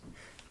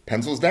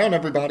Pencils down,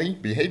 everybody.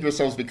 Behave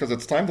yourselves because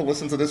it's time to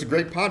listen to this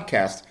great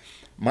podcast.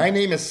 My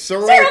name is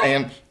Cyril,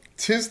 and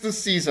 'tis the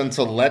season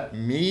to let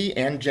me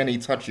and Jenny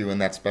touch you in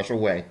that special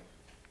way.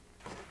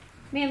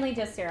 Mainly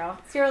just Cyril.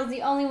 Cyril's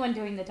the only one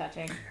doing the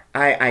touching.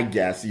 I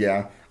guess,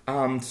 yeah.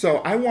 So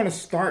I want to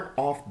start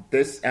off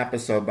this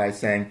episode by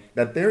saying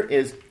that there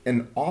is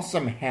an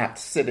awesome hat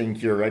sitting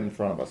here right in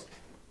front of us.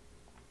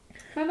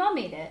 My mom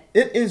made it.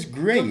 It is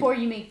great. Before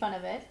you make fun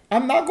of it.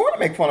 I'm not going to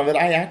make fun of it.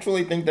 I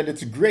actually think that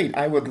it's great.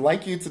 I would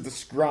like you to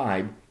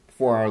describe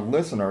for our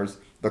listeners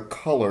the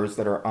colors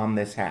that are on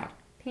this hat.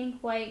 Pink,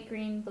 white,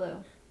 green,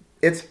 blue.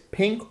 It's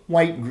pink,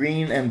 white,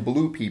 green, and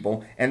blue,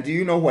 people. And do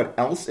you know what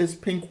else is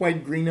pink,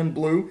 white, green, and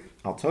blue?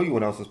 I'll tell you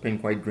what else is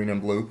pink, white, green, and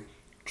blue.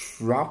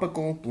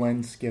 Tropical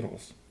blend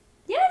Skittles.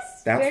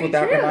 Yes, That's very what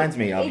that true. reminds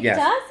me of, It yes.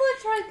 does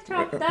look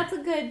tropical.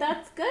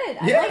 That's good.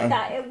 I Yeah. like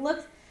that. It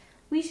looks,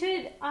 we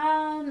should,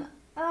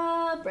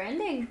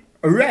 branding.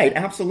 Right,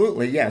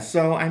 absolutely, yes.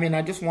 So,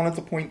 I just wanted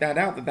to point that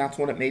out, that's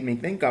what it made me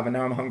think of, and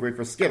now I'm hungry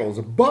for Skittles.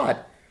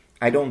 But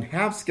I don't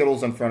have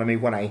Skittles in front of me.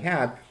 What I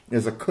had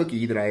is a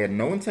cookie that I had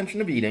no intention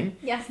of eating.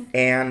 Yes.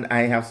 And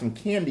I have some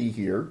candy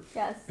here.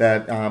 Yes.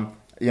 That,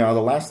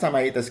 the last time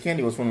I ate this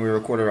candy was when we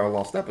recorded our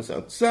lost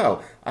episode.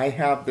 So, I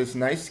have this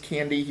nice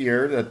candy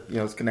here that,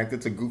 is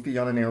connected to Goofy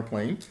on an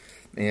airplane.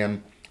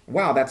 And,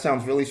 wow, that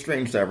sounds really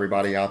strange to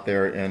everybody out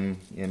there in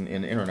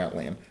internet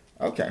land.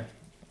 Okay.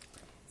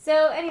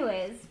 So,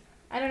 anyways,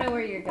 I don't know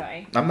where you're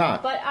going. I'm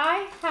not. But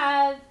I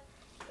have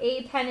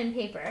a pen and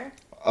paper.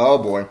 Oh,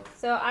 boy.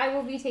 So I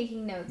will be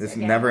taking notes. This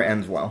again. never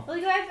ends well.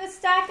 Look, I have a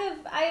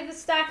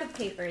stack of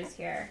papers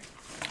here.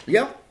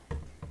 Yep. I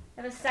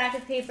have a stack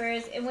of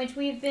papers in which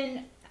we've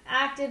been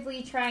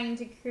actively trying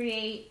to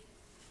create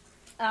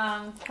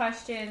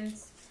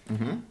questions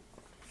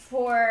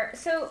for.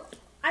 So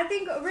I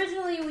think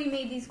originally we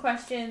made these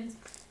questions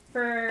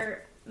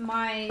for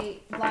my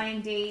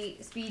blind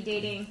date, speed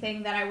dating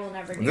thing that I will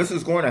never do. This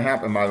is going to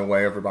happen, by the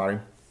way, everybody.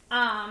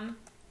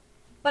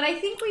 But I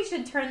think we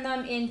should turn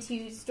them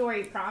into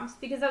story prompts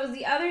because that was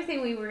the other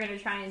thing we were going to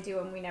try and do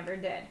and we never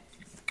did.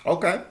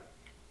 Okay.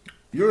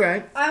 You're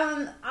right.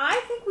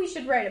 I think we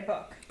should write a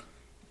book.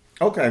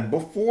 Okay,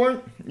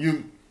 before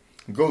you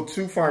go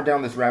too far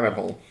down this rabbit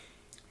hole,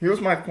 here's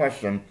my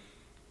question.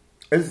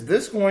 Is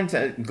this going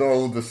to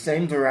go the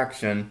same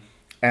direction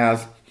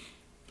as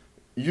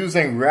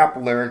using rap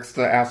lyrics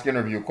to ask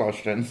interview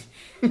questions?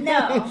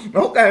 No.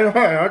 Okay, all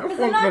right. Because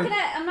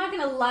I'm not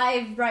gonna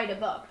live write a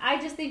book. I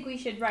just think we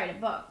should write a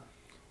book.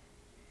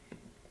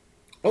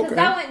 Because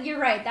that one, you're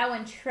right, that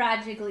went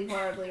tragically,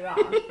 horribly wrong.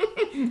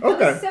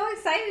 Okay. I was so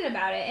excited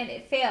about it, and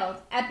it failed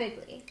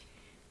epically.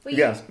 But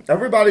yes,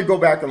 everybody go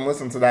back and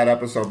listen to that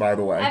episode, by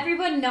the way.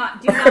 Everyone do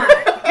not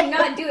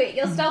do it.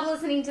 You'll stop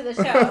listening to the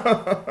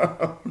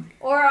show.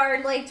 Or our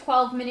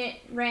 12-minute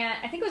rant.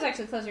 I think it was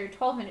actually closer to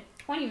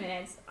 20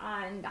 minutes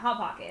on Hot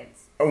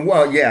Pockets.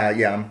 Well, yeah.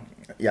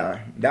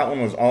 That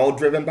one was all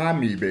driven by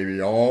me,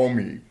 baby. All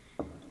me.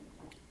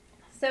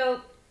 So,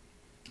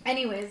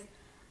 anyways,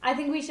 I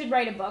think we should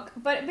write a book.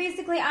 But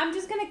basically, I'm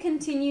just going to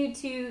continue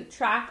to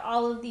track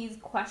all of these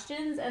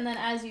questions. And then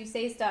as you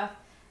say stuff,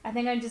 I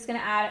think I'm just going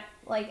to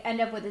end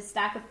up with a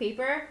stack of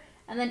paper.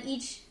 And then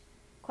each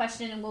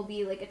question will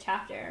be a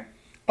chapter.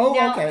 Oh,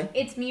 now, okay.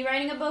 It's me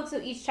writing a book, so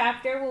each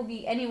chapter will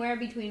be anywhere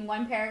between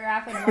one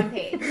paragraph and one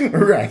page.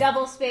 Right.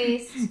 Double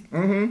spaced.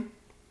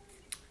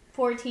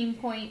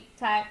 14-point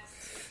text.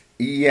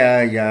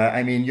 Yeah.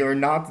 You're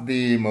not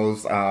the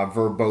most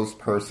verbose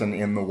person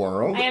in the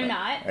world. I am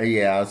not.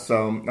 Yeah,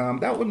 so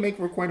that would make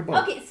for quite a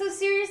book. Okay, so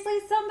seriously,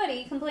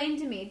 somebody complained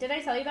to me. Did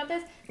I tell you about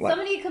this? What?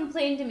 Somebody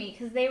complained to me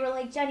because they were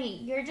like, Jenny,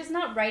 you're just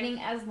not writing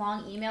as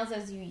long emails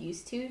as you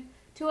used to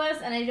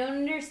us, and I don't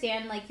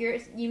understand, your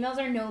emails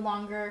are no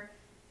longer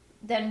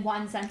than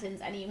one sentence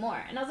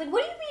anymore. And I was like,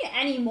 what do you mean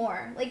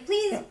anymore?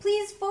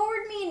 Please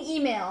forward me an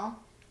email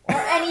or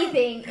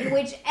anything in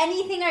which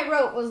anything I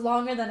wrote was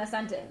longer than a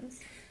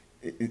sentence.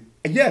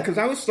 Yeah, because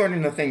I was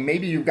starting to think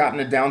maybe you've gotten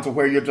it down to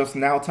where you're just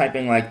now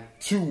typing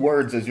 2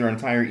 words as your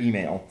entire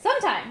email.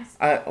 Sometimes.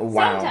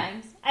 Wow.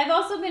 Sometimes. I've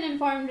also been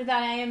informed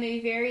that I am a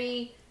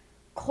very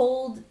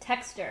cold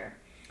texter.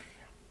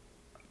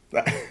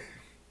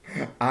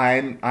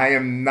 I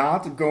am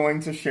not going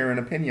to share an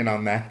opinion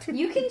on that.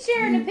 You can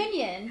share an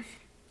opinion.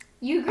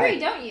 You agree,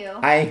 don't you?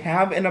 I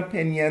have an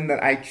opinion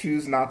that I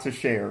choose not to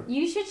share.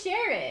 You should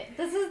share it.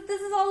 This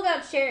is all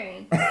about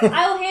sharing.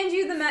 I'll hand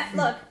you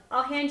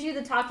I'll hand you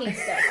the talking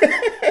stick.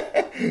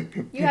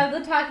 You have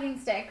the talking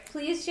stick.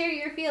 Please share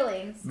your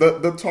feelings.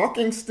 The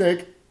talking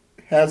stick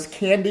has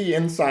candy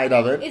inside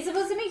of it. It's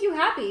supposed to make you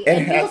happy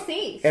and feel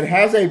safe. It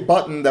has a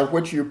button that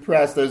which you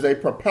press. There's a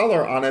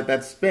propeller on it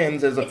that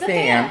spins as a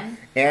fan.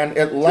 And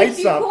it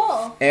lights up.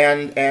 Cool.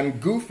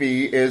 And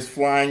Goofy is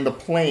flying the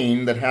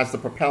plane that has the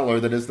propeller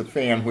that is the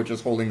fan, which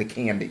is holding the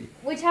candy.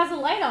 Which has a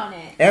light on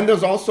it. And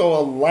there's also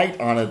a light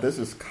on it. This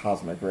is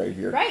cosmic right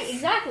here. Right,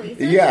 exactly.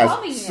 So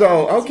yes. You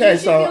so okay, you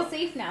should feel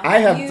safe now. I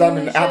have done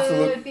an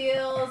absolute. You should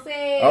feel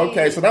safe.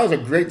 Okay, so that was a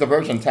great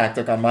diversion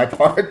tactic on my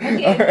part.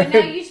 Okay, but now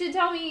you should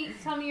tell me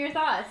your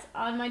thoughts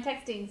on my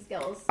texting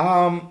skills.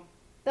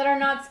 That are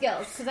not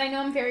skills, because I know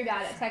I'm very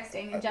bad at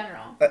texting in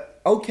general.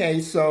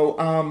 Okay,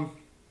 so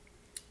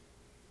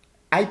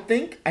I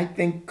think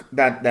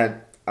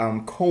that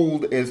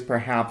cold is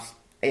perhaps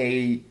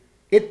it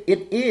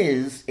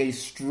is a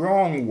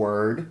strong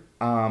word.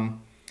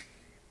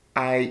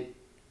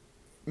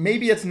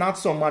 Maybe it's not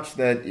so much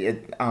that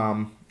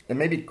and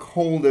maybe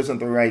cold isn't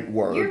the right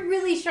word. You're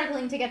really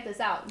struggling to get this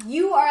out.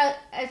 You are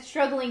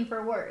struggling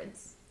for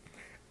words.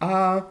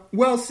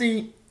 Well,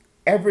 see,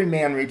 every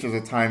man reaches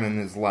a time in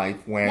his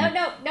life when...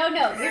 No. You're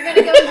going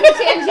to go into a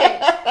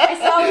tangent. I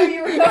saw where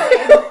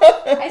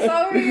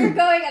you were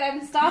going, and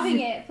I'm stopping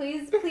it.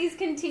 Please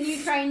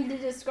continue trying to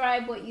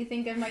describe what you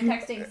think of my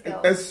texting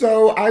skills.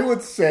 So I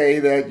would say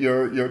that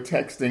your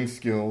texting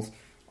skills...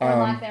 or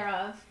lack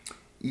thereof.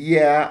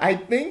 Yeah, I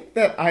think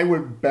that I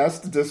would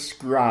best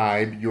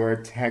describe your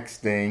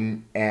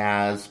texting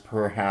as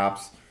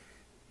perhaps...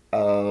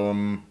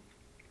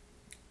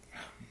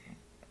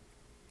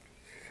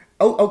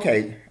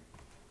 okay.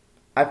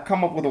 I've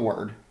come up with a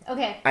word.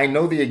 Okay. I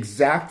know the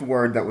exact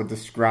word that would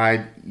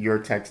describe your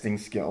texting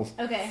skills.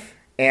 Okay.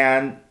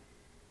 And,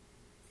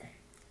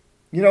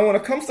 when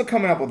it comes to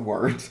coming up with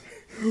words,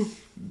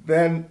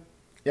 then,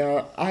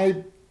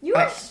 You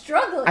are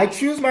struggling. I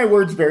choose my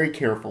words very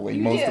carefully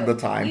most of the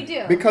time. You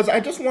do. Because I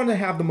just want to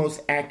have the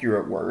most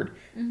accurate word.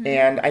 Mm-hmm.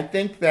 And I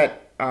think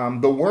that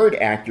the word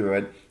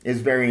accurate is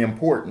very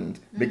important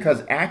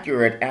because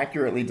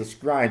accurately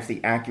describes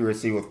the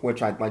accuracy with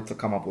which I'd like to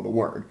come up with a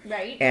word.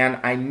 Right. And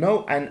I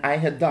know, and I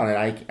had done it.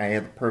 I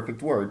had the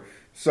perfect word.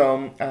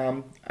 So,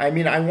 I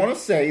want to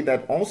say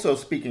that also,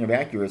 speaking of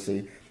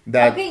accuracy,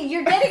 that... Okay,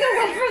 you're getting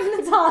away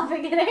from the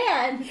topic at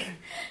hand.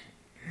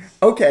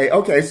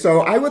 Okay,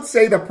 so I would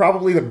say that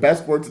probably the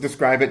best word to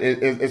describe it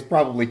is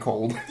probably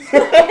cold.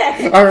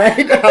 All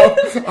right?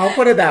 I'll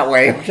put it that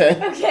way, okay?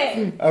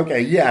 Okay.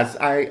 Okay, yes,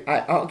 I'm so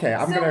going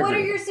to what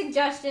agree. are your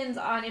suggestions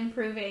on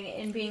improving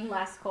and being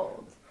less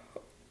cold?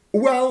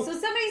 Well... So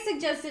somebody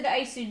suggested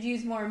I should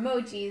use more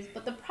emojis,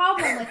 but the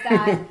problem with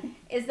that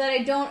is that I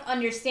don't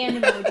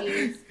understand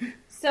emojis.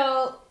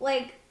 So,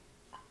 can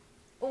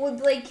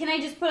I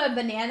just put a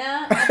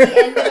banana at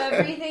the end of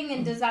everything,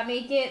 and does that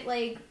make it,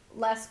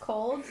 less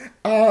cold?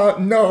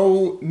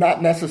 No,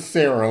 not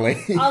necessarily.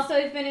 Also,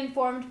 I've been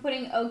informed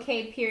putting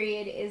okay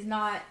period is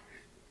not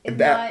it's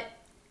cold.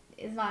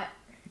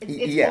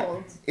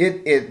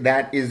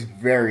 That is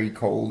very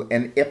cold.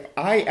 And if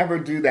I ever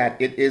do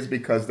that, it is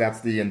because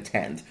that's the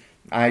intent.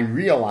 I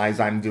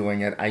realize I'm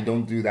doing it. I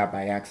don't do that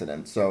by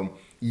accident. So,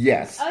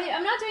 yes. Oh,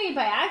 I'm not doing it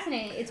by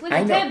accident. It's with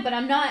intent, but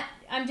I'm not.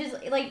 I'm just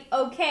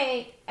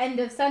okay, end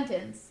of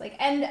sentence.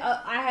 I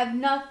have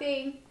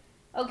nothing.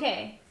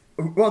 Okay.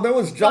 Well, there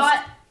was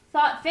just...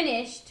 Thought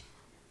finished,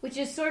 which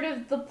is sort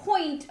of the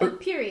point of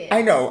period.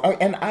 I know,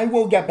 and I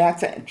will get back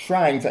to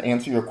trying to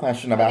answer your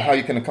question about how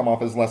you can come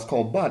off as less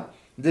cold, but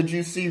did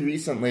you see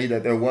recently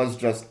that there was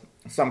just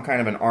some kind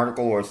of an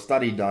article or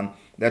study done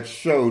that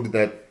showed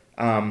that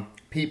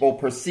people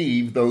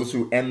perceive those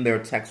who end their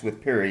text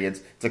with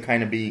periods to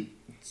kind of be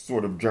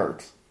sort of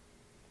jerks?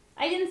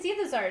 I didn't see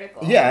this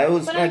article. Yeah, it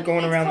was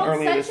going around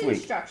earlier this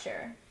week.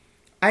 Structure.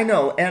 I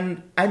know,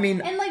 and I mean...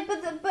 And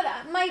but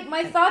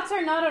my thoughts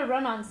are not a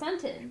run-on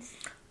sentence.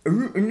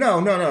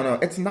 No.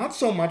 It's not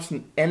so much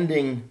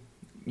ending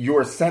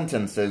your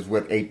sentences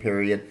with a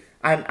period.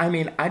 I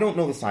don't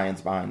know the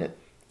science behind it.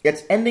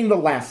 It's ending the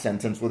last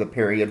sentence with a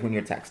period when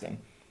you're texting.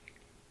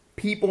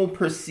 People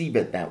perceive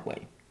it that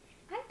way.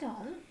 I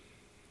don't.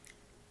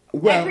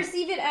 Well, I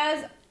perceive it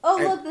as,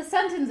 look, the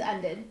sentence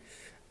ended.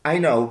 I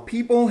know.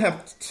 People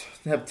have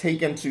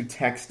taken to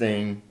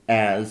texting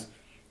as...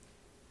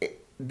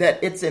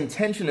 that its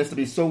intention is to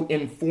be so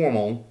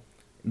informal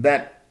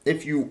that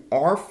if you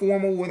are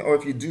formal with, or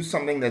if you do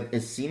something that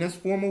is seen as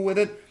formal with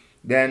it,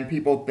 then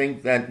people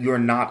think that you're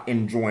not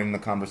enjoying the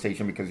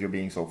conversation because you're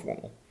being so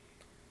formal.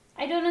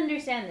 I don't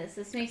understand this.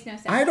 This makes no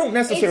sense. I don't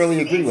necessarily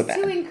agree with that.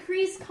 It's to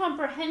increase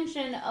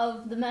comprehension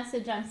of the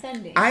message I'm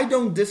sending. I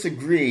don't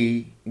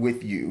disagree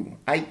with you.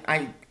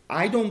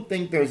 I don't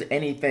think there's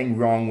anything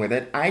wrong with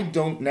it. I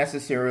don't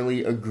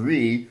necessarily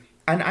agree.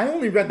 And I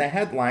only read the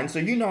headline, so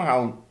you know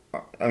how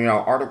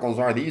articles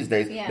are these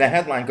days. Yeah. The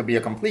headline could be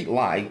a complete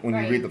lie when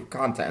you read the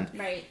content.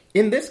 Right.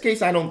 In this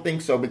case, I don't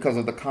think so because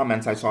of the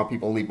comments I saw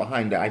people leave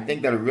behind it. I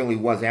think that it really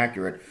was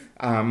accurate.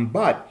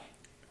 But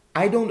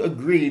I don't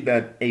agree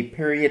that a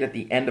period at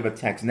the end of a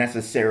text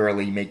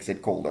necessarily makes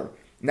it colder.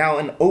 Now,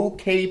 an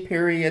okay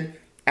period,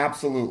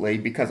 absolutely,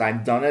 because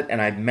I've done it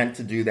and I've meant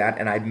to do that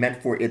and I've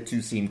meant for it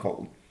to seem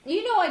cold.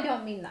 You know I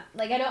don't mean that.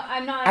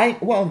 I'm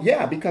not...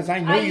 Yeah, because I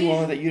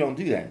know that you don't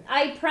do that.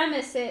 I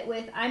premise it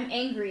with, I'm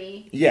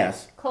angry.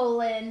 Yes.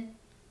 Colon.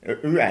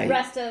 Right.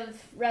 Rest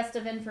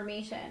of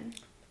information.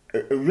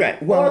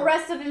 Right. Well, or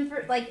rest of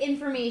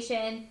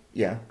information.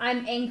 yeah.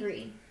 I'm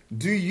angry.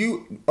 Do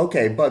you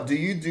but do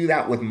you do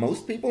that with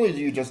most people, or do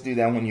you just do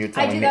that when you're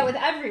telling me? I do that with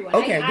everyone.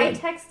 Okay, I good.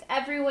 text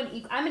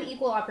everyone. I'm an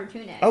equal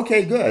opportunist.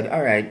 Okay, good.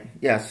 All right.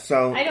 Yes.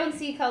 So I don't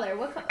see color.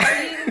 What color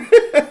are you?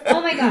 Oh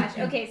my gosh.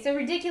 Okay, so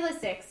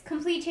Ridiculous 6.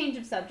 Complete change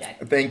of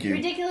subject. Thank you.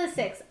 Ridiculous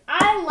 6.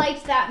 I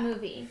liked that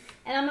movie,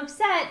 and I'm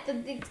upset that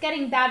it's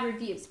getting bad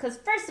reviews. Because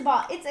first of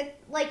all,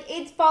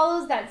 it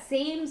follows that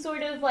same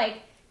sort of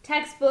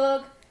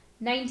textbook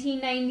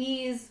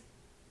 1990s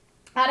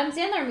Adam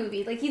Sandler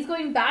movie. Like, he's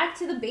going back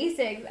to the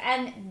basics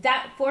and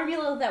that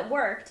formula that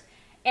worked.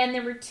 And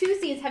there were 2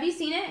 scenes. Have you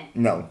seen it?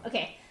 No.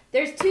 Okay.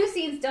 There's 2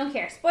 scenes. Don't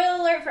care. Spoiler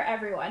alert for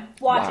everyone.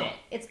 Watch it.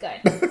 It's good.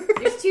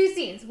 There's 2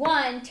 scenes.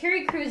 One,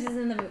 Terry Crews is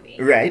in the movie.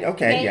 Right.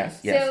 Okay.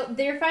 Yes. So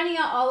they're finding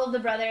out all of the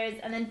brothers,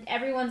 and then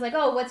everyone's like,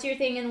 "Oh, what's your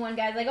thing?" And one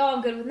guy's like, "Oh,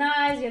 I'm good with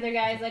knives." The other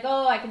guy's like,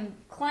 "Oh, I can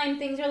climb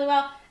things really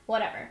well."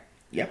 Whatever.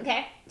 Yep.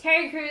 Okay.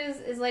 Terry Crews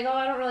is like, "Oh,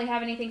 I don't really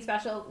have anything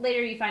special."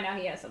 Later, you find out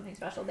he has something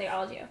special. They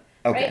all do.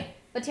 Okay. Right?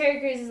 But Terry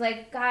Crews is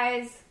like,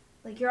 "Guys,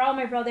 you're all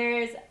my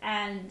brothers,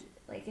 and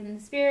in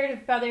the spirit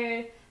of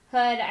brotherhood,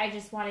 I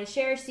just want to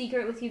share a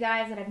secret with you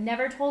guys that I've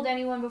never told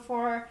anyone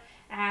before,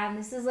 and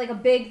this is a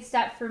big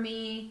step for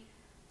me.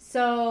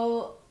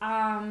 So,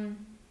 I'm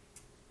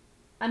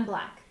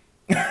black."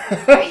 And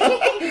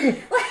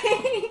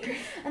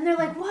they're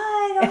like,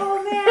 "What?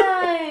 Oh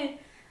man,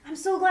 I'm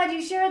so glad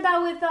you shared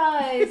that with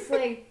us."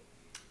 It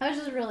was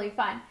just really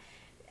fun.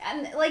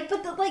 And but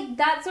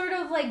that sort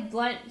of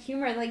blunt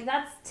humor,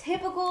 that's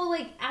typical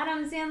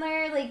Adam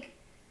Sandler,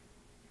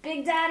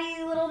 Big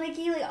Daddy, Little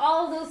Nicky,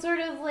 all of those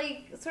sort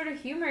of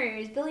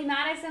humors, Billy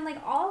Madison,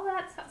 all of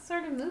that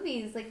sort of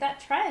movies, that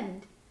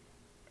trend.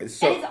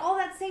 So, and it's all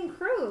that same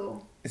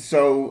crew.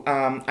 So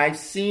I've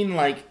seen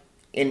an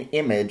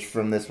image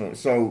from this movie.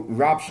 So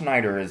Rob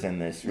Schneider is in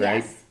this,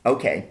 right? Yes.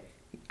 Okay.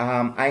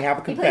 I have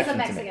a confession He plays a to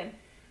Mexican. make.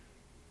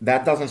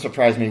 That doesn't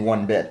surprise me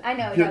one bit. I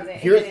know, it doesn't.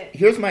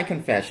 Here's my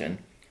confession.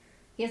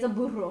 He has a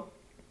burro.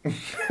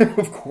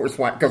 Of course,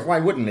 why? Because why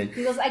wouldn't he?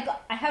 He goes, I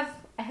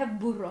have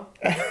burro.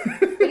 But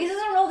he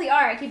doesn't roll the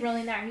R. I keep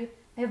rolling that. I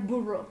have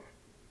burro.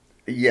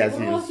 Yes,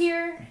 Burro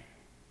here,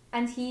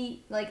 and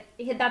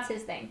that's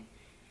his thing.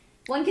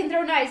 One can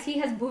throw knives. He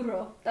has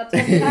burro. That's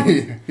what he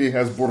has. He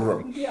has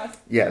burro. Yes.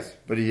 Yes,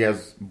 but he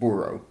has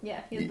burro.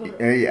 Yeah, he has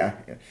burro. Yeah.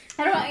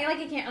 I don't know.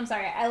 I can't. I'm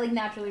sorry. I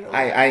naturally roll.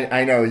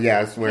 I know.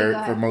 Yes, where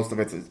okay, for most of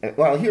it's.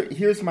 Well,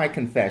 here's my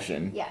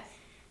confession. Yes.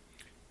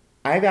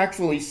 I've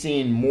actually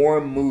seen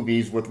more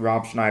movies with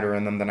Rob Schneider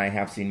in them than I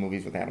have seen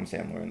movies with Adam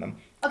Sandler in them.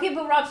 Okay,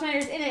 but Rob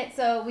Schneider's in it,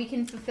 so we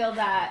can fulfill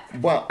that.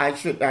 Well,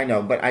 I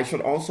know, but I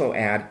should also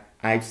add,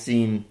 I've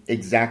seen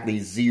exactly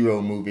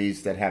 0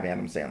 movies that have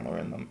Adam Sandler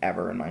in them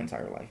ever in my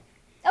entire life.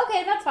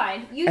 Okay, that's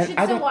fine. You should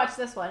still watch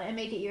this one and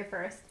make it your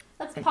first.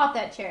 Let's pop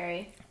that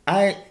cherry.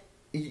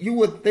 You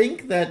would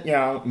think that,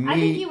 I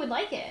think you would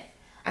like it.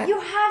 You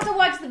have to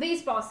watch the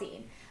baseball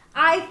scene.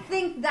 I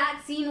think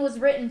that scene was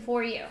written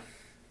for you.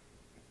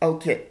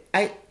 Okay,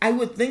 I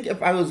would think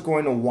if I was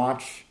going to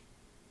watch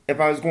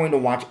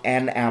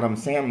an Adam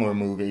Sandler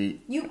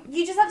movie, you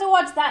just have to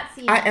watch that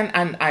scene.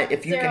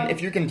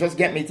 If you can just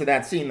get me to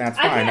that scene, that's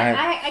fine.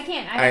 I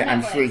can't.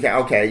 I'm sure you can.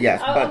 Okay,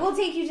 yes, but we'll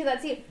take you to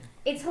that scene.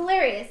 It's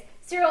hilarious,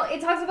 Cyril. It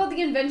talks about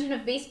the invention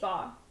of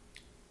baseball.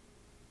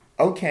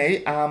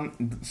 Okay,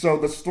 so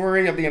the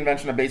story of the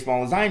invention of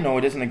baseball, as I know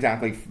it, isn't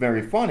exactly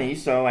very funny.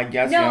 So I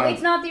guess no,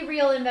 it's not the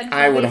real invention.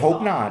 I of would baseball.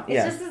 hope not.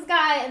 It's just this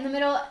guy in the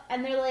middle,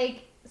 and they're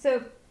like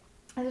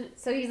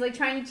So he's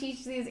trying to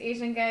teach these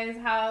Asian guys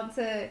how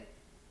to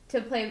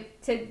play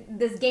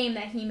this game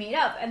that he made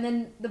up, and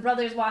then the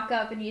brothers walk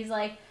up and he's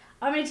like,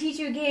 "I'm going to teach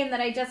you a game that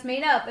I just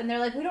made up," and they're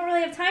like, "We don't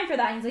really have time for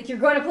that." And he's like, "You're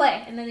going to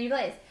play," and then he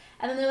plays,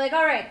 and then they're like,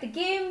 "All right, the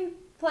game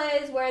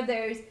plays where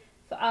there's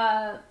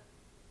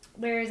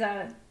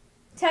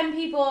 10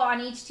 people on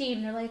each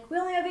team." They're like, "We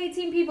only have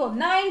 18 people,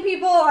 9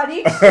 people on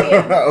each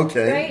team."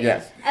 Okay, right?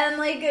 yes. And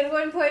at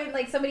one point,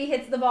 somebody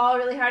hits the ball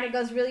really hard, it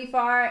goes really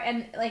far,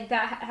 and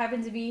that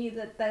happened to be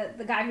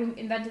the guy who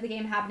invented the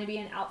game happened to be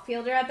an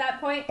outfielder at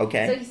that point.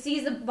 Okay. So he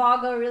sees the ball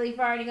go really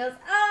far, and he goes,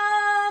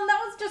 that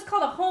was just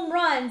called a home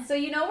run, so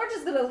we're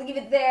just gonna leave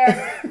it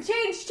there.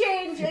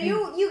 Change.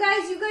 You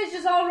guys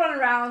just all run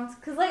around,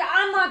 because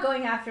I'm not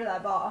going after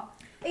that ball.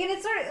 And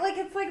it's sort of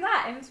it's like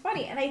that, and it's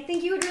funny, and I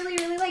think you would really,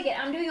 really like it.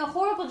 I'm doing a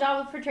horrible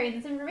job of portraying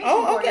this information.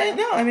 Oh, for okay, you,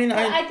 no, I mean,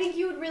 I think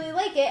you would really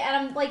like it,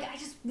 and I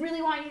just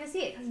really want you to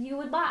see it because you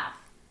would laugh.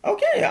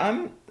 Okay,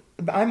 I'm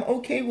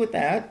okay with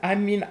that. I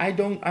mean, I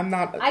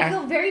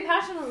feel very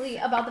passionately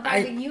about the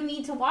fact that you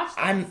need to watch this.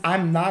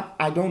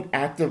 I don't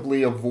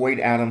actively avoid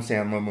Adam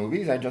Sandler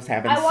movies. I just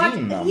haven't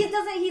seen them.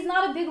 He's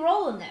not a big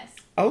role in this.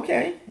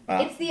 Okay.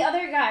 It's the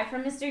other guy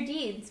from Mr.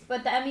 Deeds,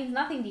 but that means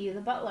nothing to you,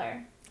 the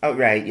butler. Oh,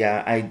 right,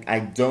 yeah, I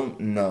don't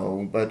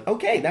know, but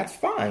okay, that's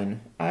fine.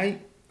 I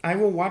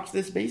will watch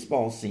this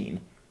baseball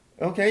scene.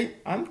 Okay,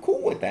 I'm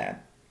cool with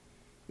that.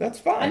 That's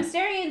fine. I'm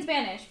staring in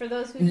Spanish, for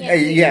those who can't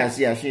see. Yes,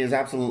 she is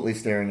absolutely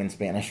staring in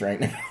Spanish right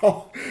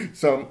now.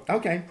 So,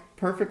 okay,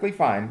 perfectly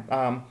fine.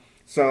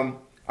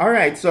 All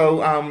right,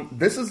 so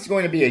this is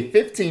going to be a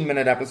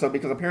 15-minute episode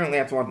because apparently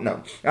that's what...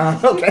 No.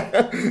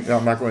 Okay. No,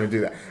 I'm not going to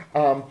do that.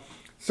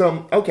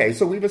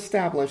 So we've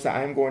established that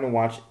I'm going to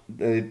watch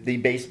the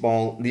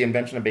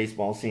invention of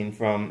baseball scene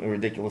from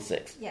Ridiculous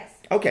Six. Yes.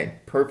 Okay,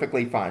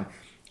 perfectly fine.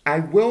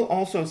 I will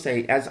also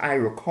say, as I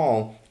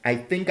recall, I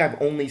think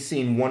I've only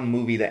seen one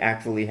movie that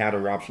actually had a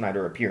Rob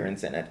Schneider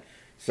appearance in it.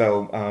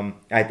 So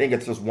I think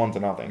it's just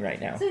 1-0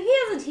 right now. So he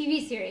has a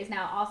TV series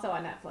now also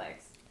on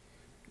Netflix.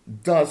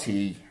 Does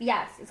he?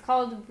 Yes, it's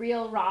called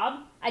Real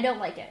Rob. I don't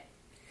like it.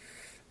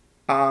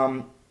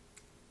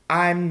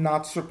 I'm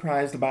not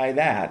surprised by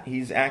that.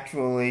 He's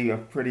actually a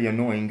pretty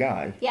annoying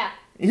guy. Yeah.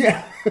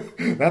 Yeah,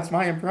 that's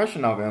my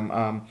impression of him.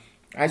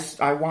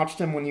 I watched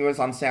him when he was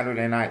on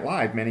Saturday Night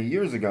Live many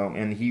years ago,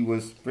 and he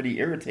was pretty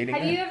irritating.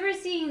 Have you ever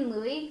seen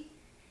Louie?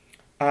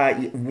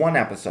 One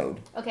episode.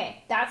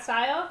 Okay, that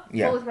style,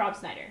 Yeah. but with Rob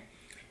Schneider.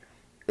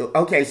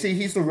 Okay, see,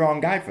 he's the wrong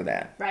guy for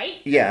that.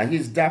 Right? Yeah,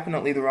 he's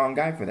definitely the wrong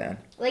guy for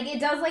that. Like,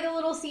 it does, like, a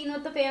little scene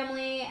with the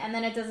family, and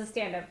then it does a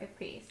stand-up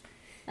piece.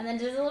 And then it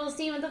does a little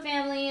scene with the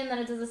family, and then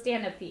it does a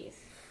stand-up piece.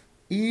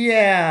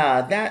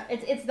 Yeah, that...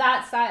 It's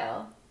that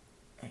style.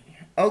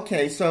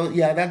 Okay, so,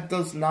 yeah, that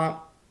does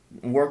not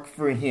work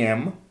for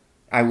him,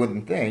 I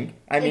wouldn't think.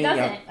 It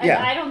doesn't.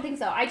 Yeah. I don't think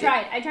so. I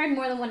tried. I tried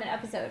more than one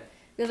episode,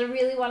 because I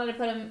really wanted to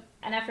put an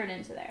effort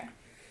into there.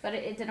 But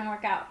it didn't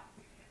work out.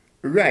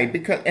 Right,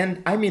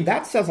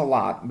 that says a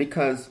lot,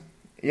 because,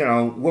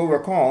 we'll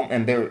recall,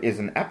 and there is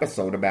an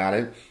episode about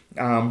it,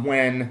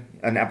 an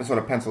episode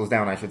of Pencils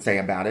Down, I should say,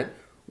 about it,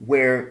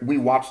 where we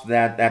watched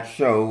that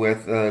show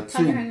with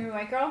two... Hungry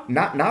White Girl?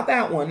 Not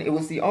that one, it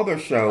was the other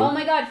show. Oh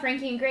my god,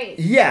 Frankie and Grace.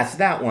 Yes,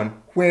 that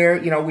one, where,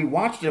 we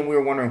watched it and we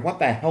were wondering, what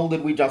the hell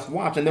did we just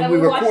watch? And then we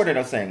recorded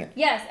us saying it.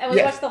 Yes, and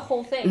we watched the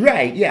whole thing.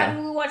 Right, yeah. How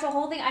did we watch the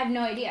whole thing? I have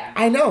no idea.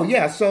 I know,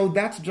 yeah, so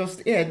that's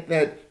just it,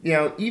 that,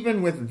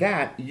 even with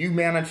that, you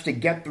managed to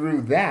get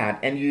through that,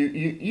 and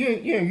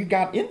you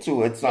got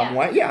into it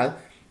somewhat, yeah.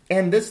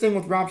 And this thing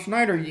with Rob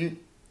Schneider, you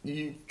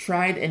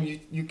tried and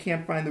you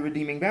can't find the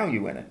redeeming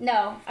value in it.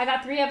 No, I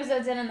got 3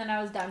 episodes in and then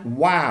I was done.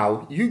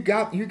 Wow, you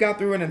got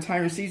through an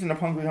entire season of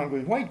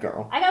Hungry White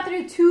Girl. I got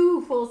through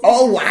 2 full seasons.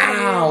 Oh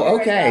wow!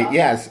 Okay,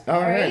 yes, all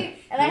right.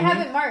 And I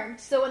have it marked,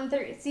 so when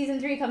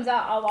season 3 comes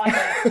out, I'll watch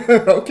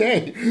it.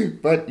 Okay,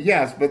 but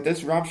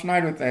this Rob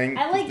Schneider thing.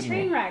 I like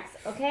train wrecks.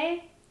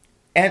 Okay.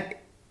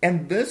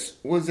 And this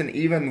was an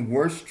even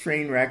worse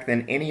train wreck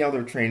than any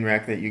other train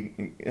wreck that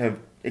you have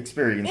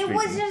experienced.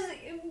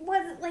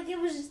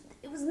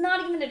 It was not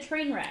even a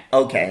train wreck.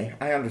 Okay,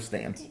 I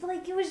understand.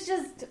 Like, it was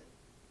just...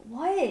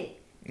 What?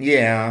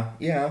 Yeah.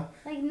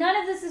 Like, none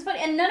of this is funny,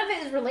 and none of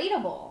it is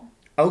relatable.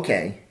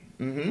 Okay.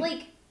 Mm-hmm.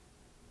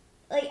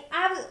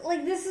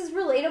 This is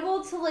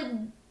relatable to, like,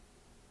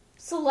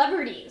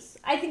 celebrities.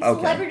 I think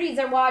Okay. celebrities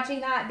are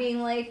watching that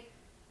being like,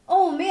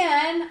 oh,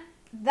 man,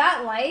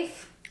 that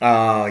life.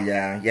 Oh,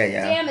 yeah.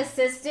 Damn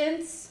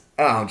assistants.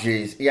 Oh,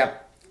 jeez,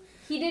 yep.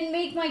 He didn't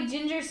make my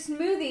ginger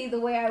smoothie the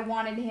way I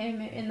wanted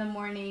him in the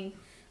morning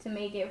to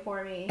make it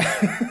for me.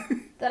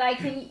 That I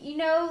can,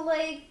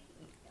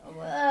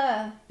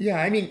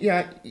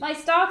 Yeah, my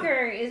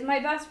stalker is my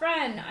best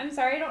friend. I'm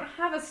sorry, I don't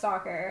have a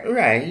stalker.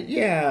 right,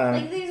 yeah.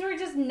 Like, these were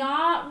just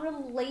not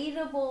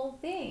relatable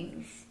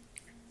things.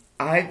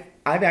 I've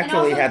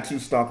actually had 2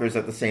 stalkers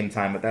at the same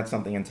time, but that's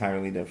something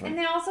entirely different.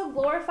 And they also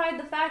glorified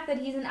the fact that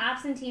he's an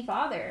absentee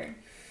father.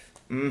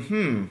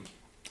 Mm-hmm.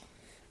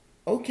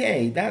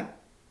 Okay, that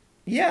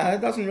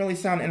doesn't really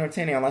sound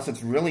entertaining unless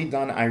it's really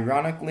done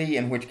ironically,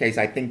 in which case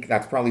I think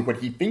that's probably what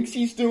he thinks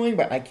he's doing,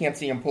 but I can't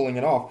see him pulling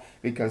it off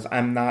because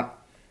I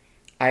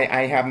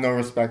have no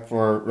respect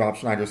for Rob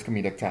Schneider's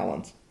comedic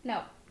talents.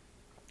 No.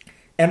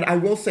 And I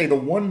will say, the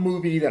one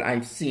movie that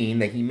I've seen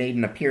that he made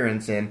an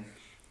appearance in,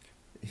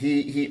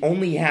 he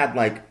only had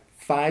like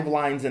 5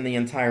 lines in the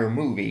entire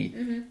movie.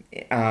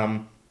 Mm-hmm.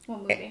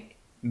 What movie?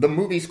 The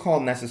movie's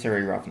called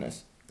Necessary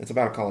Roughness. It's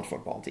about a college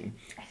football team.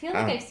 I feel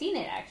like I've seen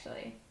it,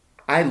 actually.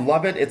 I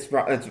love it.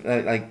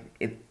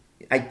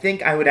 I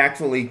think I would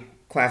actually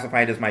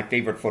classify it as my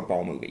favorite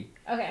football movie.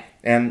 Okay.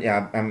 And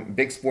yeah, I'm a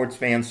big sports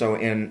fan, so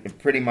in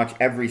pretty much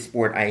every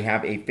sport, I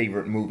have a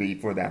favorite movie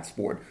for that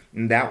sport.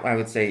 And that, I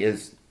would say,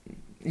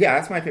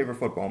 that's my favorite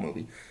football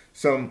movie.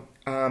 So,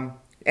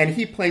 and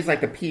he plays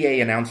like the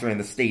PA announcer in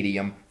the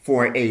stadium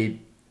for a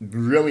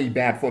really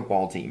bad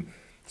football team.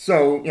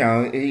 So,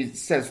 he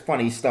says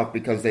funny stuff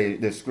because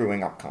they're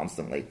screwing up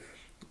constantly.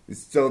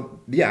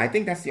 So, yeah, I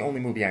think that's the only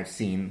movie I've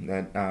seen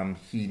that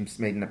he's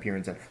made an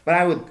appearance in. But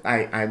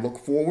I look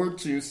forward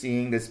to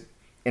seeing this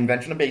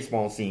invention of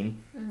baseball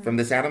scene from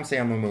this Adam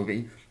Sandler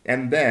movie.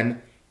 And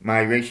then my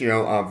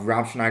ratio of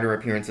Rob Schneider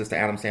appearances to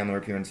Adam Sandler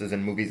appearances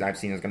in movies I've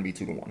seen is going to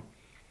be 2-1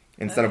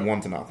 instead of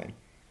 1-0.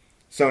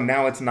 So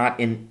now it's not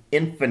an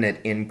infinite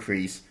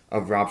increase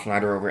of Rob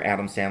Schneider over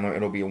Adam Sandler.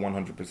 It'll be a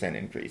 100%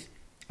 increase.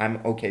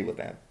 I'm okay with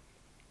that.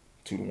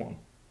 2-1.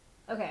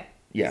 Okay.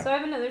 Yeah. So I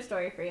have another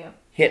story for you.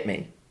 Hit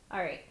me. All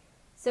right.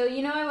 So,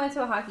 I went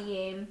to a hockey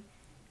game.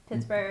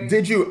 Pittsburgh.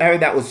 Did you?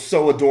 That was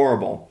so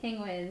adorable.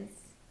 Penguins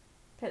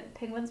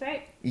Penguins,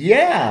 right?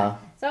 Yeah.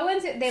 So I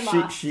went to. They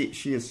lost.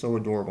 She is so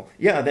adorable.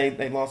 Yeah,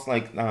 they lost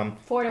like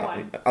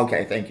 4-1.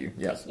 Okay, thank you.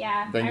 Yes.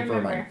 Yeah, Thank I you for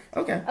remember.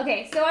 reminding. Okay.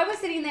 Okay, so I was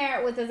sitting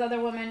there with this other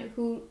woman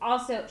who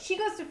also she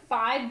goes to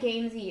 5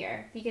 games a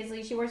year because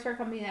like, she works for a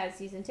company that has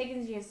season tickets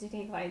and she has to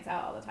take clients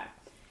out all the time.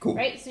 Cool.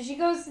 Right? So she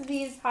goes to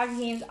these hockey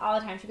games all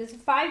the time. She goes to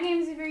 5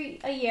 games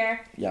a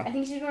year. Yeah. I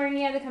think she's been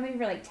working at the company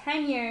for like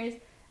 10 years.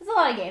 It's a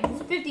lot of games.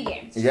 It's 50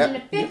 games. She's Yep.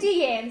 been to 50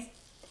 games.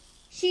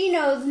 She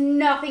knows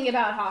nothing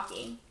about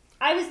hockey.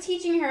 I was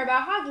teaching her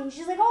about hockey, and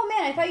she's like, "Oh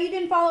man, I thought you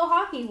didn't follow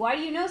hockey. Why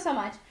do you know so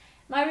much?"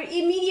 My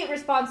immediate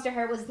response to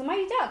her was the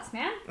Mighty Ducks,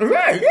 man.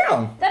 Right,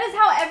 yeah. That is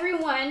how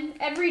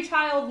every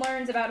child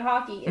learns about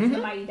hockey is the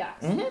Mighty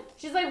Ducks. Mm-hmm.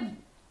 She's like,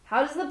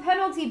 "How does the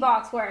penalty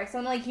box work?" So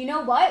I'm like, you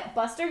know what?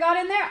 Buster got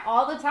in there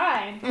all the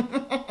time.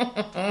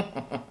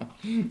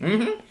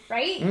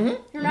 Right?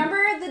 Mm-hmm.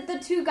 Remember the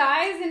 2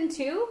 guys in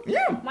 2?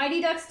 Yeah.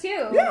 Mighty Ducks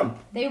 2. Yeah.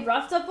 They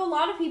roughed up a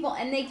lot of people,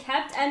 and they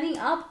kept ending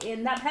up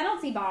in that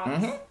penalty box.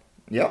 Mm-hmm.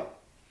 Yep.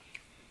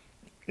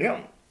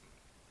 Yeah.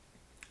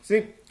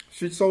 See,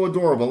 she's so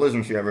adorable,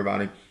 isn't she,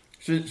 everybody?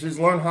 She's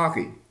learned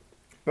hockey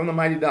from the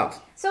Mighty Ducks.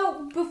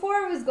 So, before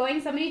I was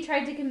going, somebody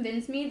tried to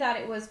convince me that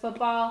it was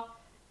football,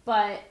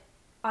 but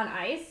on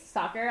ice,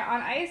 soccer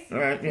on ice. All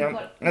right,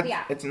 yeah.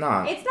 Yeah. It's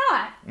not. It's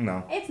not.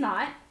 No. It's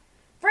not.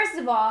 First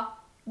of all,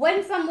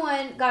 when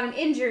someone got an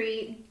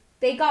injury,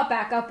 they got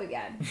back up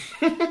again.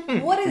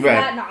 What is Right.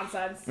 that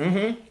nonsense?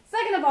 Mm-hmm.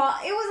 Second of all,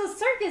 it was a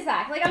circus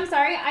act. Like, I'm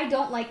sorry, I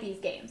don't like these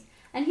games.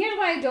 And here's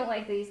why I don't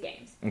like these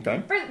games.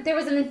 Okay. First, there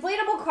was an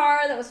inflatable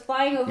car that was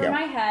flying over Yeah.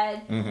 my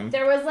head. Mm-hmm.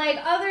 There was, like,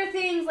 other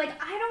things. Like,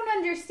 I don't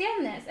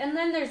understand this. And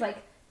then there's, like,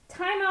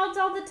 timeouts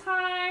all the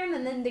time.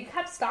 And then they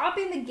kept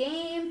stopping the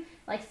game.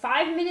 Like,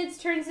 5 minutes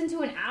turns into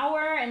an hour.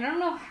 And I don't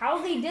know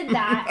how they did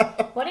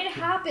that. But it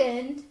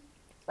happened.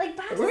 Like,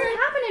 that doesn't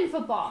happen in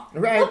football.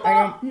 Right,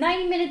 Football,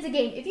 90 minutes a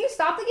game. If you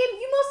stop the game,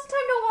 you most of the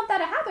time don't want that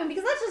to happen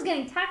because that's just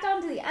getting tacked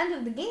on to the end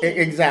of the game.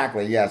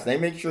 Exactly, yes. They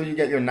make sure you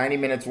get your 90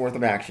 minutes worth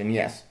of action,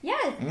 yes.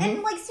 Yes,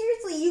 and, like,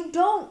 seriously, you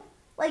don't...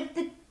 Like,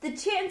 the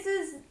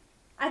chances...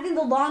 I think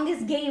the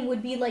longest game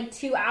would be, like,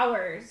 2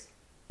 hours.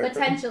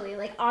 Potentially.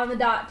 Like, on the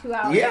dot, 2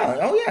 hours. Yeah,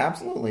 oh yeah,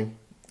 absolutely.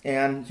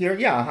 And here,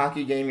 yeah, a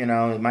hockey game, you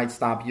know, it might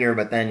stop here,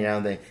 but then, you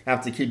know, they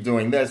have to keep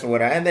doing this or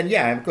whatever. And then,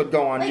 yeah, it could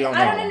go on, Like, you don't know.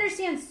 I don't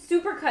understand.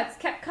 Supercuts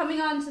kept coming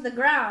onto the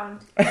ground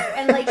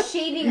and, like,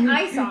 shaving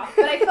ice off.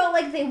 But I felt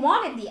like they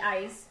wanted the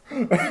ice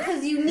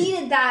because you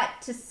needed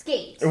that to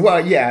skate. Well,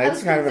 yeah, I it's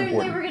was kind of concerned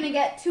important. they were going to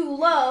get too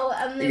low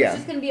and it Yeah. was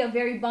just going to be a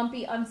very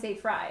bumpy,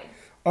 unsafe ride.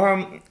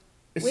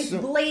 With So-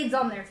 blades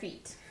on their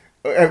feet.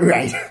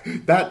 right.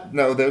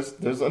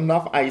 There's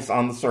enough ice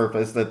on the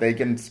surface that they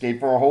can skate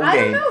for a whole I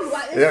game. don't know.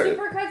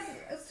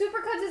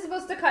 Supercuts is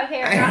supposed to cut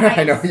hair, not ice.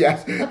 I know,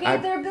 yes. Okay,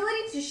 their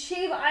ability to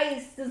shave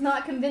ice does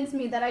not convince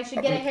me that I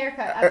should get a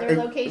haircut at their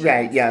location.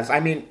 Right, yes. I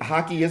mean,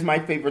 hockey is my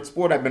favorite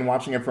sport. I've been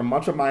watching it for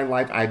much of my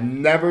life. I've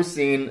never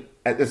seen,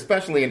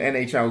 especially an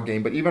NHL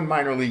game, but even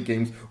minor league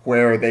games,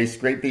 where they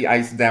scrape the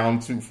ice down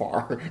too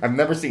far. I've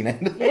never seen it.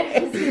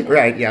 Yes.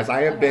 Right, yes.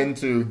 I have been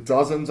to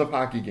dozens of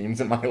hockey games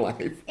in my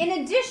life. In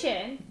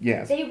addition,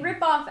 Yes. they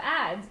rip off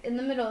ads in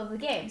the middle of the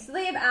game. So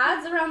they have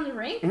ads around the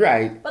rink,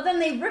 Right. but then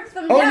they rip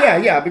them Oh,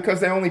 down. yeah, because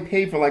they only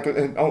pay for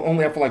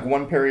only for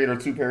 1 period or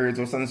 2 periods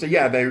or something. So,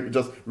 yeah, they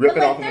just rip But it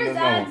like, off in the there's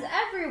middle. ads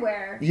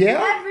everywhere.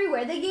 Yeah?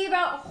 Everywhere. They gave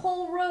out a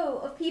whole row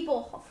of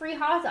people free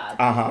hot dogs.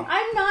 Uh-huh.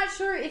 I'm not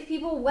sure if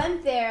people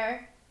went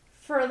there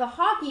for the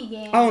hockey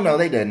game Oh, no,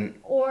 they didn't.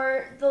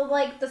 or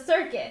the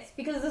circus,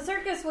 because the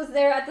circus was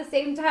there at the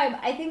same time.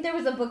 I think there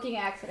was a booking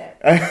accident.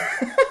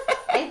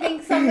 I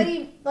think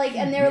somebody,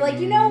 and they were like,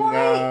 you know what?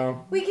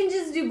 No. We can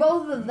just do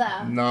both of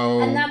them.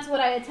 No. And that's what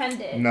I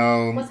attended.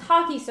 No. Was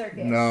hockey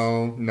circus.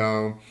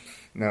 No.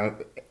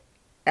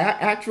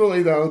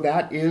 Actually, though,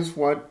 that is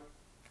what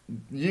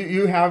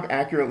you have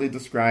accurately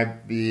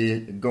described the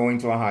going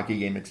to a hockey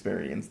game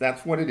experience.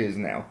 That's what it is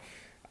now.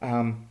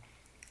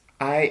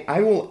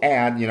 I will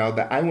add,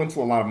 that I went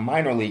to a lot of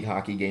minor league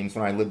hockey games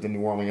when I lived in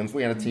New Orleans.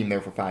 We had a team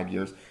there for 5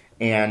 years,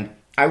 and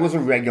I was a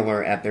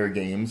regular at their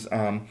games.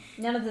 None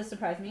of this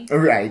surprised me.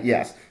 Right,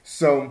 yes.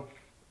 So,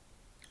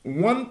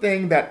 one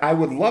thing that I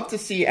would love to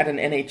see at an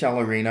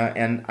NHL arena,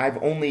 and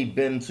I've only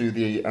been to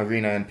the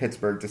arena in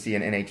Pittsburgh to see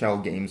an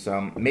NHL game,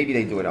 so maybe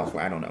they do it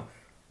elsewhere, I don't know.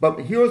 But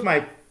here's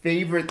my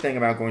favorite thing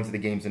about going to the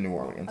games in New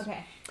Orleans.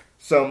 Okay.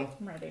 So,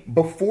 I'm ready.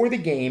 before the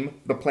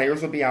game, the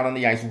players would be out on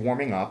the ice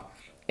warming up,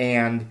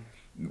 and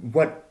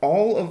what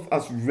all of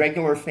us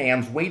regular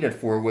fans waited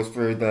for was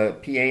for the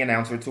PA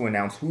announcer to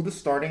announce who the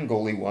starting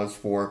goalie was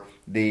for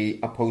the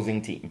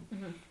opposing team.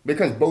 Mm-hmm.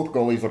 Because both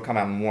goalies would come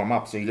out and warm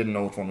up, so you didn't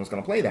know which one was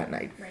going to play that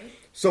night. Right.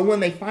 So when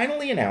they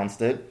finally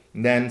announced it,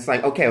 then it's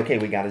like, okay,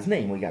 we got his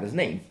name.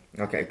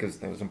 Okay,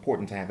 because it was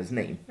important to have his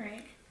name.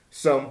 Right.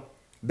 So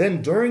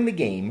then during the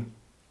game,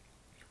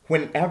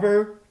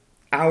 whenever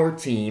our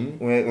team,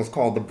 it was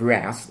called the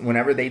Brass,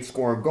 whenever they'd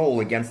score a goal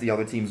against the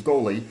other team's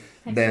goalie,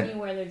 I've then seen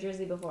you wear their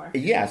jersey before.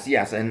 Yes,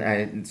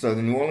 and so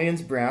the New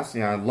Orleans Brass,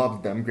 I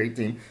loved them, great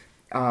team.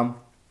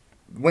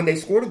 when they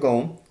scored a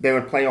goal, they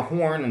would play a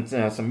horn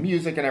and some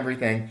music and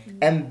everything.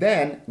 And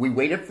then we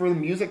waited for the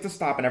music to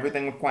stop and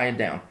everything would quiet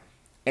down.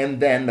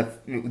 And then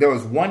there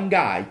was one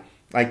guy,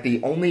 like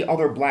the only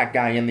other black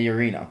guy in the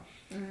arena,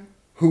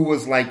 who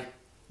was like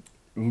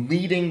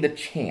leading the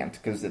chant,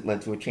 because it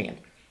led to a chant.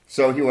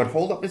 So he would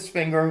hold up his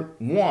finger,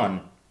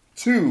 1,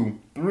 2,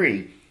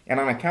 3, and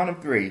on a count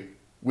of 3,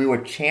 we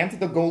would chant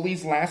the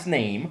goalie's last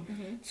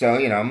name. So,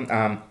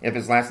 if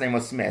his last name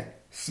was Smith,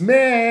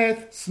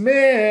 Smith,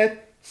 Smith,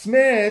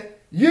 Smith,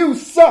 you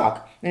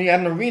suck! And you had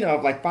an arena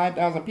of like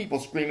 5,000 people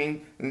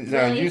screaming,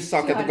 you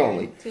suck at the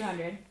goalie.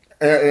 200.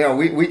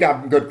 We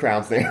got good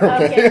crowds there.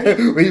 Okay?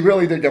 We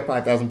really did get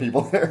 5,000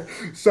 people there.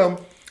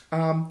 So,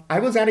 I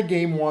was at a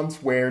game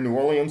once where New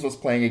Orleans was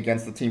playing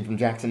against a team from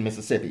Jackson,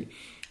 Mississippi.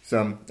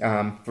 So,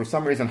 for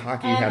some reason,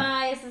 hockey had...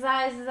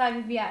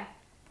 M-I-S-S-I-S-S-I-V-I.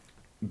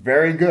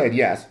 Very good,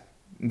 yes.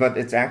 But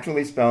it's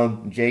actually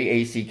spelled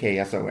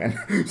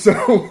Jackson.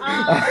 So,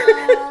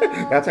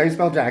 that's how you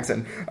spell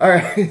Jackson. All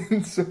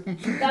right. So,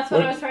 that's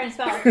what I was trying to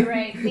spell. You're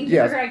right. Thank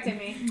you for correcting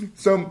me.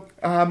 So,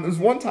 there was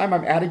one time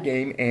I'm at a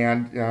game,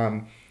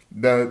 and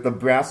the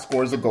brass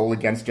scores a goal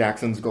against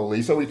Jackson's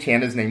goalie, so we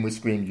chant his name, we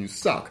scream, you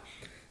suck.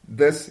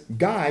 This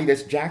guy,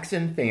 this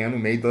Jackson fan who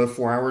made the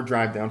 4-hour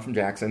drive down from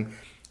Jackson,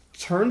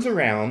 turns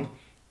around,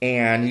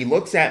 and he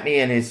looks at me,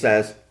 and he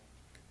says,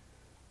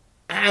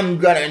 I'm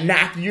gonna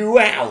knock you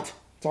out.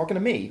 Talking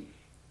to me.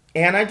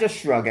 And I just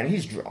shrug, and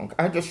he's drunk.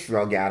 I just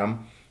shrug at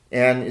him,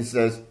 and he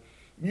says,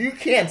 you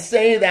can't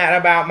say that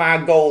about my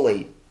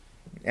goalie.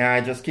 And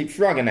I just keep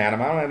shrugging at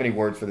him. I don't have any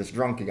words for this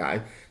drunk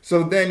guy.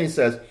 So then he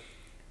says,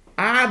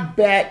 I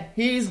bet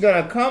he's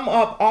going to come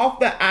up off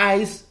the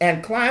ice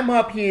and climb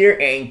up here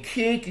and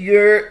kick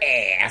your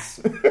ass.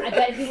 I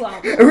bet he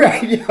won't.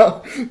 Right,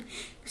 yeah.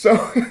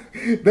 So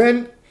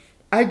then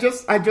I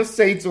just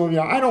say to him,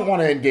 I don't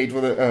want to engage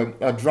with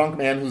a drunk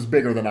man who's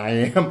bigger than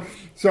I am.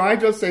 So I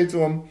just say to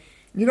him,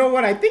 you know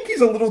what? I think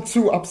he's a little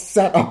too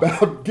upset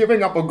about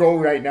giving up a goal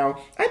right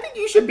now. I think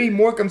you should be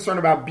more concerned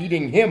about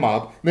beating him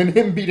up than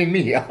him beating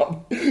me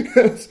up.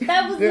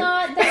 That was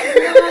not the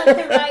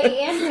right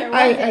answer,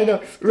 was it? I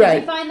know, right.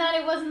 Did you find that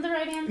it wasn't the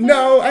right answer?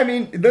 No, I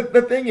mean,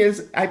 the thing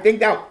is, I think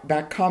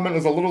that comment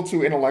was a little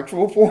too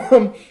intellectual for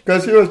him,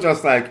 because he was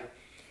just like,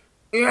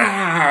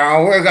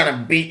 we're going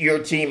to beat your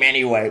team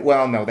anyway.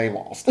 Well, no, they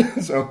lost.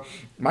 So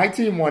my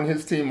team won,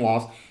 his team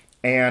lost,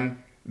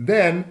 and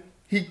then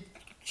he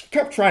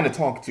kept trying to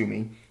talk to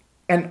me,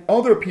 and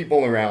other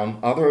people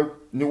around, other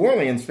New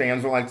Orleans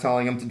fans were like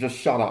telling him to just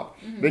shut up,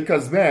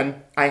 because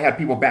then I had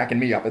people backing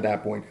me up at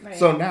that point. Right.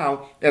 So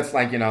now it's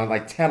like,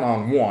 like 10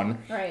 on 1.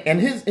 Right. And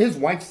his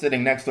wife's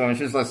sitting next to him, and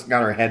she's just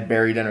got her head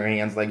buried in her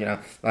hands, like,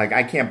 like,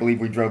 I can't believe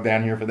we drove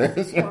down here for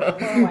this.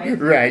 Poor wife.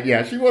 Right,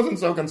 yeah. She wasn't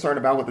so concerned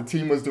about what the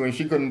team was doing.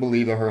 She couldn't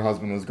believe that her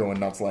husband was going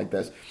nuts like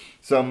this.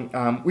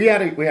 So we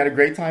had a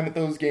great time at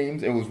those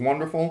games. It was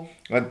wonderful.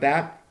 But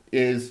that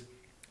is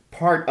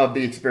part of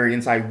the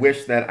experience I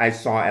wish that I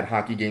saw at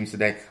hockey games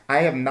today. I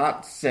have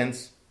not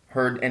since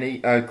heard any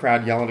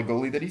crowd yell at a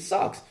goalie that he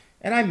sucks,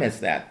 and I miss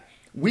that.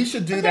 We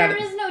should do that.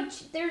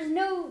 There's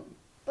no,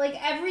 like,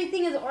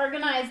 everything is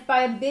organized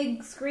by a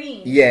big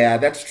screen. Yeah,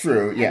 that's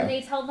true. Yeah, and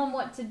they tell them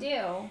what to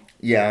do.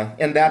 Yeah,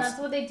 and that's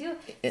what they do.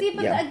 See,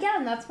 but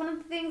again, that's one of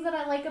the things that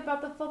I like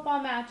about the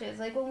football matches.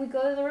 Like, when we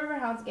go to the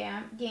Riverhounds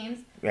games,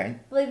 right?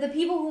 Like, the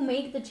people who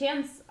make the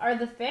chants are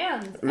the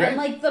fans, right. And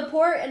like the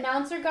poor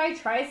announcer guy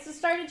tries to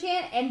start a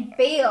chant and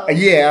fails.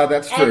 Yeah,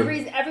 that's true.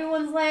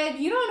 Everyone's like,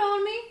 you don't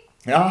know me.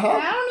 Uh-huh.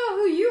 I don't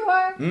know who you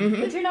are,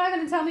 but you're not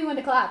going to tell me when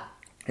to clap.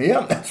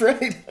 Yeah, that's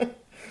right.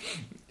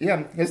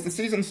 Yeah, has the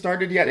season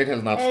started yet? It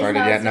has not started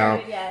yet.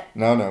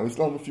 No, we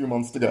still have a few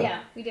months to go.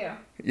 Yeah, we do.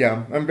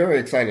 Yeah, I'm very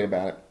excited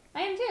about it.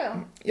 I am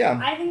too. Yeah.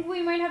 I think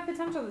we might have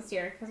potential this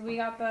year because we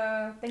got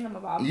the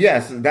thingamabob.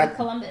 Yes,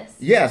 Columbus.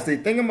 Yes, the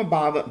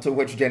thingamabob to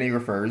which Jenny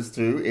refers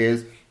to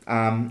is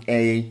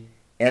a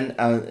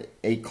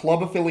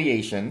club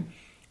affiliation.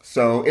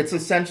 So it's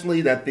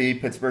essentially that the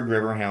Pittsburgh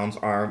Riverhounds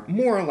are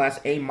more or less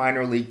a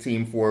minor league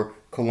team for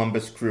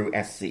Columbus Crew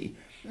SC.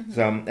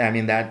 So I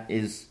mean that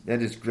is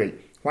great.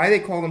 Why they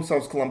call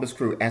themselves Columbus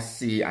Crew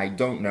SC, I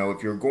don't know.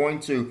 If you're going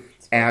to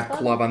add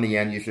club on the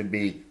end, you should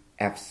be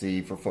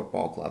FC for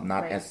football club,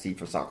 not right. SC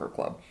for soccer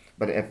club.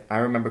 But if I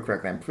remember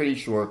correctly, I'm pretty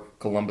sure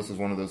Columbus is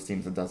one of those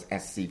teams that does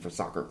SC for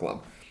soccer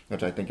club,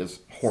 which I think is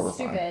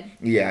horrifying. Stupid.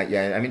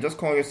 Yeah. I mean, just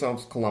call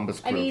yourselves Columbus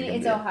Crew. I mean,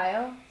 it's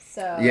Ohio,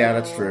 so... Yeah,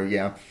 that's true,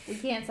 yeah. We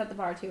can't set the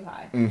bar too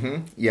high.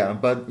 Yeah,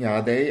 but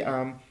yeah,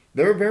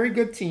 they're a very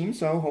good team,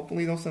 so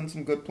hopefully they'll send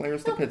some good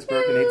players to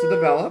Pittsburgh who need to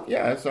develop.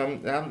 Yeah, so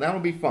that'll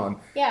be fun.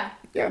 Yeah.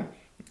 Yeah,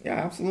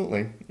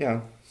 absolutely.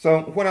 Yeah.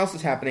 So what else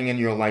is happening in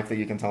your life that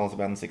you can tell us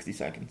about in 60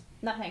 seconds?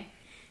 Nothing.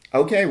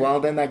 Okay, well,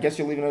 then I guess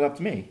you're leaving it up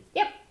to me.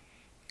 Yep.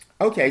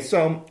 Okay,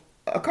 so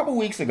a couple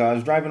weeks ago, I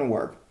was driving to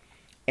work,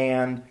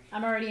 and...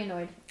 I'm already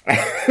annoyed.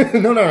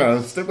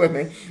 No, stick with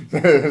me.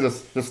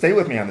 just stay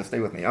with me on this, stay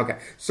with me. Okay,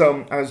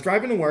 so I was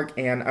driving to work,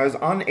 and I was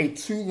on a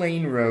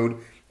 2-lane road,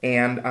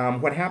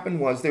 And what happened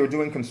was they were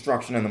doing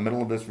construction in the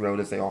middle of this road,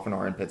 as they often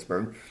are in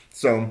Pittsburgh.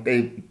 So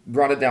they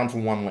brought it down to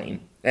one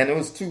lane. And it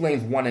was 2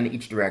 lanes, one in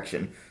each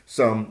direction.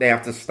 So they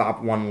have to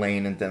stop one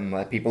lane and then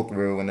let people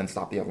through and then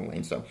stop the other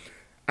lane. So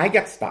I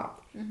get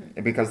stopped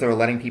because they were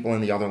letting people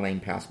in the other lane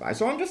pass by.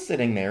 So I'm just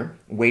sitting there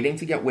waiting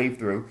to get waved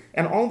through.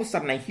 And all of a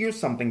sudden I hear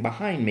something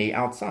behind me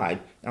outside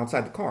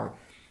the car.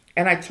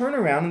 And I turn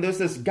around and there's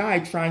this guy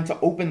trying to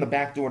open the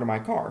back door to my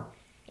car.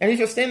 And he's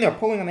just standing there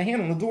pulling on the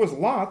handle. And the door's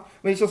locked,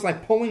 but he's just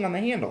like pulling on the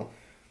handle.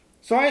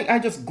 So I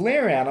just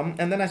glare at him,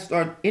 and then I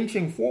start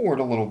inching forward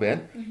a little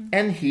bit.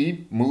 And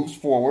he moves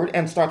forward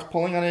and starts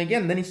pulling on it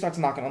again. And then he starts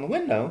knocking on the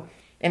window.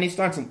 And he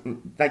starts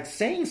like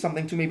saying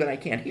something to me, but I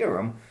can't hear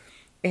him.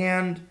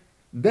 And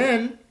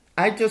then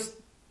I just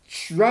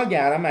shrug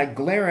at him, I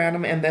glare at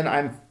him, and then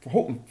I'm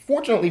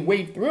fortunately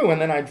waved through,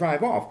 and then I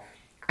drive off.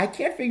 I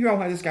can't figure out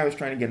why this guy was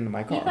trying to get into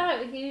my car. He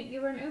thought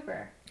you were an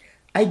Uber.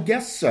 I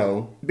guess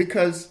so,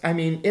 because, I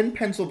mean, in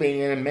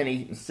Pennsylvania and in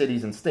many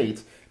cities and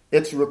states,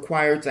 it's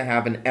required to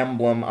have an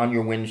emblem on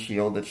your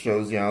windshield that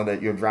shows,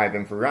 that you're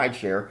driving for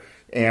rideshare,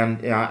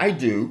 and I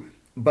do,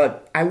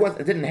 but I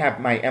didn't have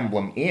my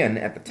emblem in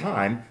at the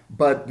time,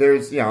 but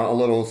there's, a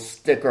little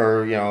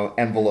sticker,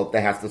 envelope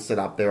that has to sit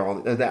up there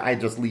that I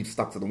just leave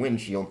stuck to the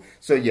windshield.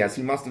 So, yes,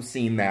 he must have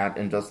seen that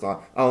and just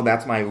thought, oh,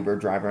 that's my Uber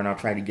driver, and I'll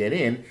try to get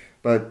in,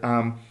 but,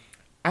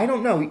 I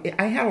don't know.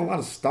 I had a lot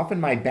of stuff in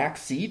my back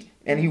seat,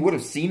 and he would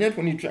have seen it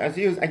when I guess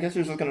he was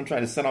just going to try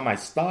to sit on my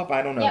stuff.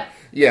 I don't know. Yep.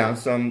 Yeah.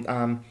 So,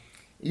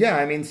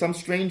 I mean, some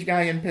strange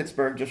guy in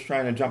Pittsburgh just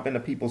trying to jump into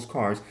people's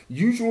cars.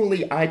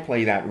 Usually, I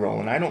play that role,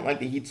 and I don't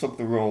like that he took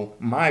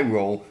my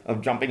role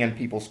of jumping in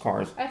people's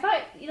cars. I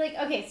thought,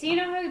 okay, so you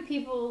know how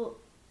people,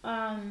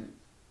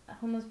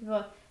 homeless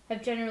people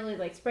have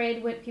generally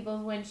sprayed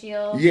people's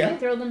windshields, yeah,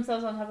 throw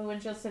themselves on top of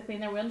windshields to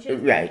clean their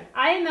windshields. Right.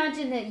 I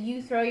imagine that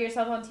you throw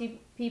yourself on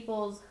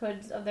people's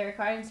hoods of their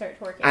car and start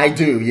twerking. I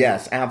do,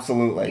 yes,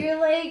 absolutely.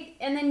 You're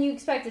and then you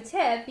expect a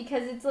tip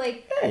because it's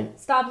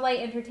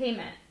stoplight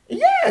entertainment.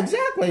 Yeah,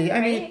 exactly. Right?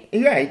 I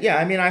mean, right, yeah.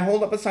 I mean, I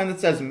hold up a sign that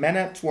says "Men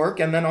at Twerk"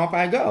 and then off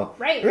I go.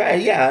 Right.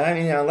 Right, yeah. I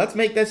mean, let's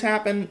make this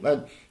happen.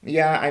 But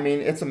yeah, I mean,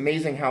 it's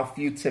amazing how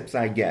few tips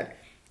I get.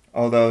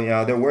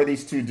 Although, there were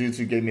these 2 dudes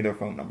who gave me their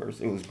phone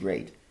numbers. It was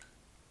great.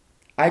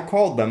 I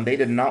called them. They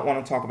did not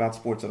want to talk about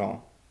sports at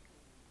all.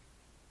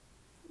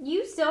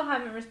 You still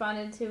haven't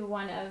responded to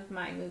one of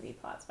my movie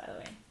plots, by the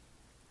way.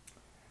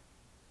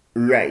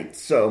 Right.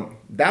 So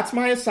that's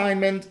my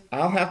assignment.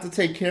 I'll have to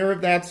take care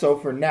of that. So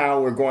for now,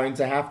 we're going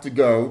to have to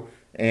go.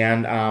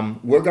 And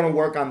we're going to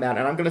work on that.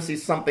 And I'm going to see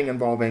something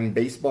involving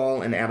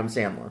baseball and Adam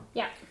Sandler.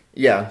 Yeah.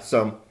 Yeah.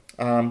 So,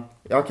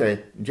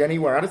 okay. Jenny,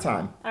 we're out of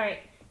time. All right.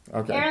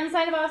 Okay. Err on the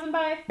side of awesome.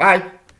 Bye. Bye.